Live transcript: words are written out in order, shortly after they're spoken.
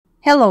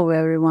Hello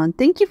everyone,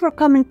 thank you for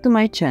coming to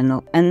my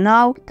channel, and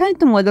now time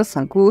to model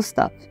some cool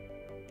stuff.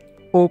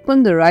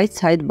 Open the right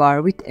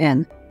sidebar with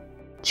N.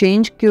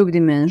 Change cube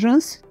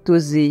dimensions to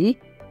Z,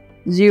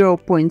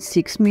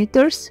 0.6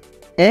 meters,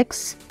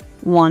 X,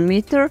 1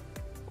 meter,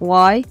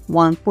 Y,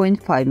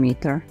 1.5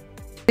 meter.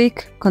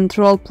 Click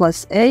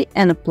Ctrl+A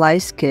and apply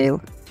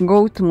scale.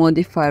 Go to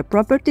Modifier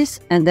Properties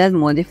and add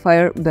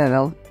modifier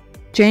Bevel.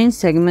 Change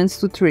segments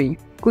to 3.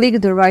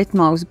 Click the right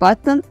mouse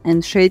button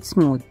and shade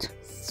smooth.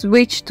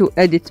 Switch to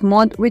Edit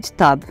Mode with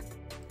Tab.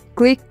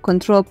 Click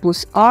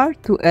Ctrl+R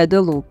to add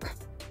a loop.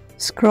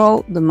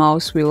 Scroll the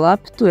mouse wheel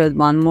up to add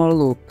one more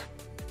loop.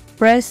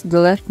 Press the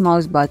left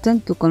mouse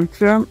button to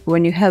confirm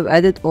when you have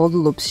added all the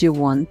loops you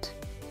want.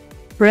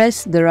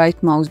 Press the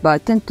right mouse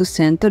button to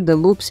center the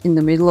loops in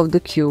the middle of the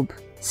cube.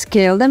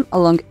 Scale them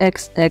along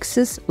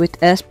X-axis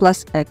with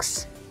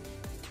S+X.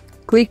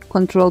 Click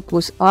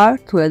Ctrl+R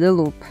to add a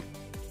loop.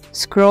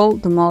 Scroll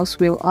the mouse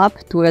wheel up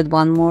to add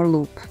one more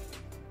loop.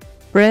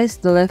 Press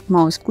the left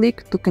mouse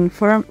click to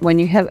confirm when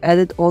you have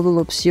added all the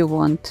loops you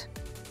want.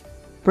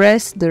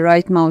 Press the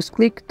right mouse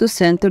click to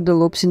center the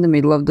loops in the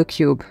middle of the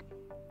cube.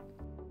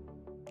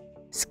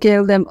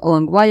 Scale them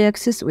along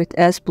Y-axis with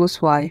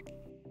S+Y.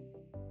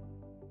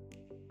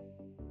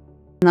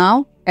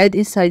 Now, add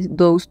inside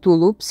those two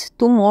loops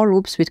 2 more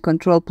loops with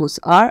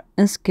Ctrl+R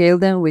and scale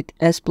them with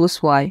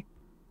S+Y.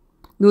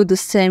 Do the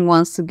same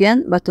once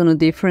again, but on a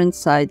different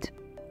side.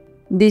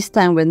 This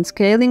time when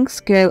scaling,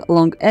 scale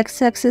along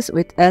X-axis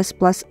with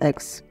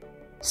S+X.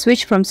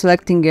 Switch from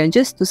selecting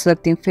edges to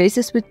selecting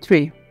faces with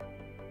 3.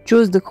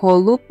 Choose the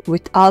whole loop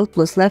with Alt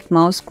plus left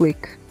mouse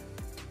click.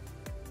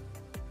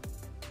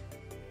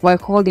 While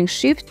holding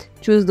Shift,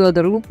 choose the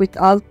other loop with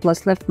Alt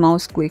plus left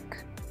mouse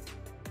click.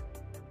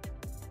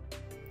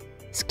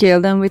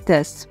 Scale them with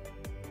S.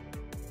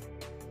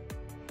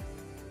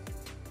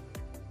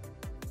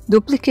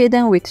 Duplicate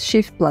them with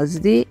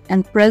Shift+D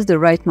and press the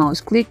right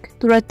mouse click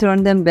to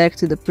return them back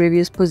to the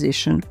previous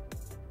position.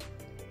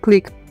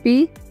 Click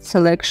P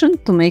Selection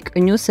to make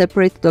a new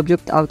separated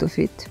object out of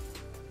it.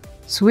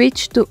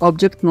 Switch to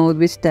Object Mode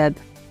with Tab.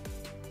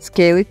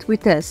 Scale it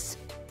with S.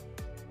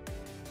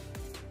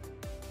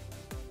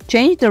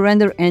 Change the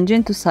render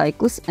engine to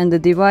cycles and the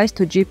device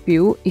to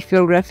GPU if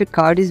your graphic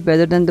card is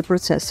better than the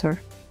processor.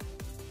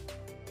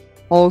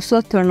 Also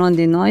turn on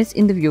the noise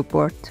in the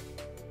viewport.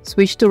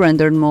 Switch to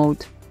rendered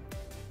mode.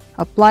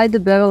 Apply the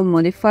bevel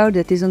modifier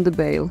that is on the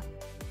Bale.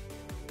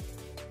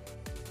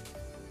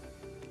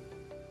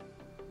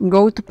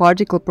 Go to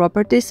Particle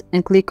Properties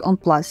and click on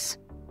plus.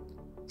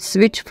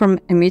 Switch from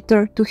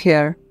emitter to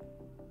hair.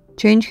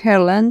 Change hair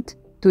length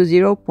to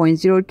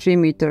 0.03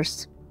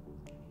 meters.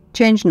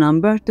 Change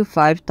number to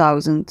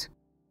 5000.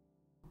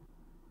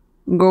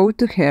 Go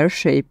to hair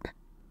shape.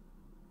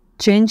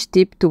 Change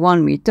tip to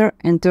 1 meter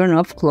and turn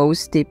off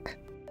close tip.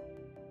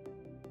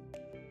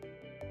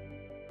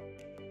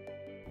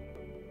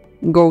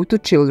 Go to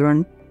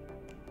Children.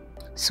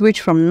 Switch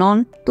from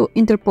None to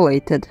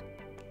Interpolated.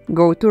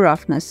 Go to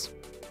Roughness.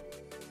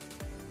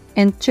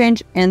 And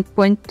change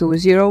endpoint to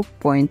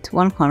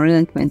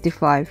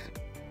 0.125.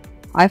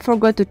 I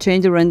forgot to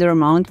change the render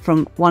amount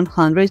from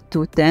 100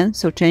 to 10,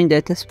 so change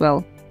that as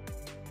well.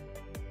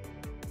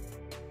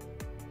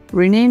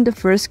 Rename the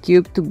first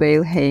cube to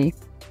Bale Hay.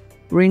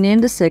 Rename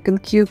the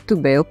second cube to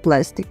Bale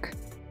Plastic.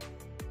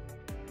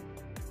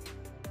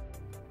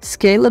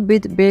 Scale a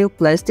bit Bale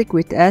Plastic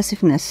with S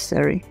if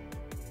necessary.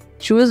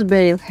 Choose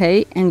Bale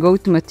Hay and go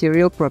to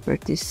Material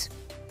Properties.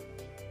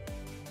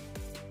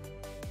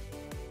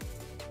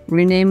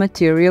 Rename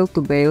material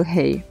to Bale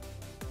Hay.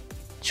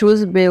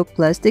 Choose Bale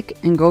Plastic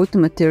and go to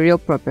Material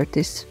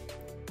Properties.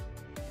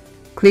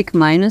 Click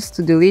minus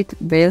to delete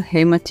Bale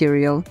Hay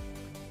material.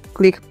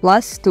 Click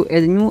plus to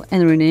add new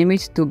and rename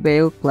it to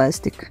Bale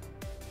Plastic.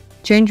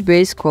 Change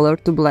base color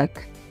to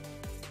black.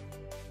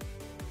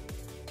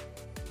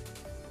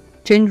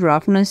 Change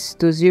roughness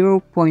to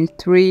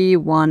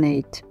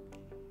 0.318.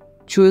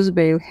 Choose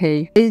Bale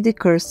Hay. Place the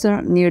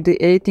cursor near the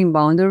editing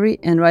boundary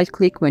and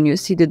right-click when you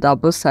see the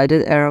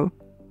double-sided arrow.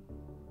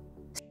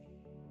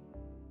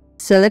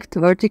 Select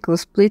Vertical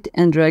Split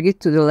and drag it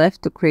to the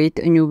left to create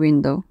a new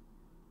window.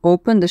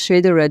 Open the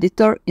shader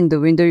editor in the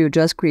window you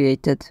just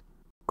created.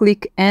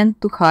 Click N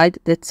to hide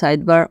that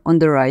sidebar on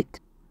the right.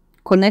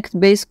 Connect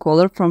base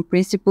color from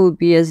Principled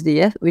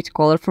BSDF with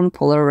color from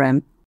Color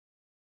Ramp.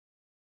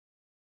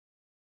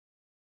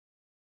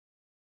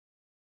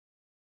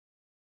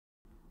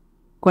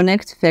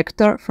 Connect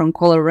Vector from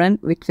Color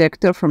Ramp with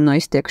Vector from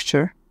Noise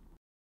Texture.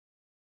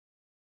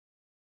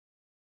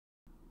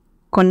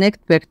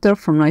 Connect Vector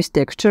from Noise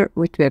Texture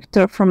with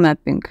Vector from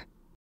Mapping.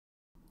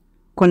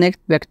 Connect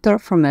Vector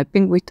from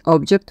Mapping with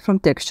Object from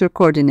Texture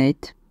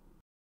Coordinate.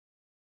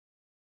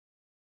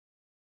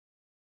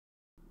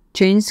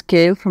 Change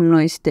Scale from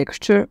Noise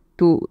Texture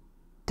to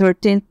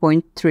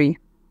 13.3.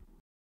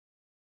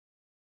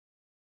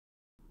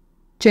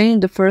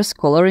 Change the first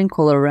color in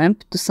Color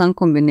Ramp to some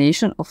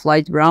combination of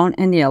light brown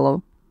and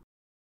yellow.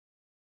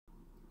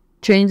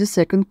 Change the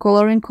second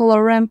color in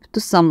Color Ramp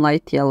to some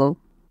light yellow.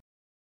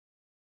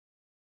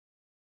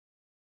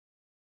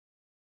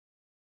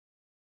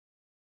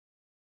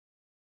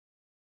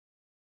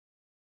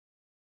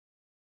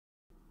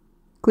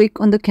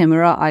 Click on the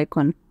camera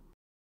icon.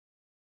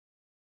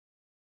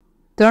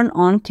 Turn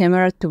on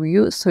camera to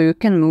view so you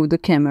can move the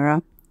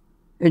camera.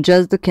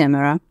 Adjust the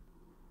camera.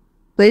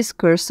 Place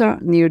cursor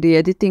near the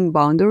editing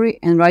boundary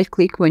and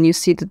right-click when you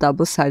see the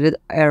double-sided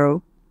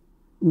arrow.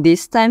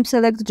 This time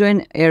select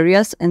Join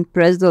Areas and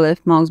press the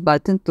left mouse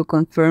button to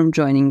confirm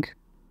joining.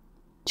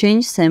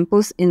 Change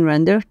samples in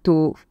render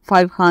to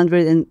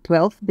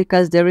 512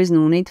 because there is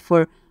no need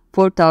for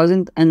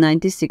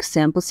 4096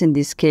 samples in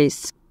this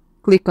case.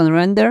 Click on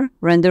Render,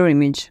 Render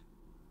Image.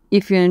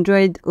 If you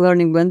enjoyed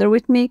learning Blender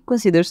with me,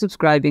 consider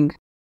subscribing.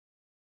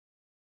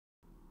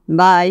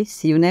 Bye,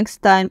 see you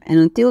next time, and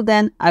until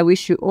then, I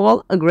wish you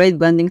all a great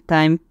blending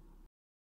time.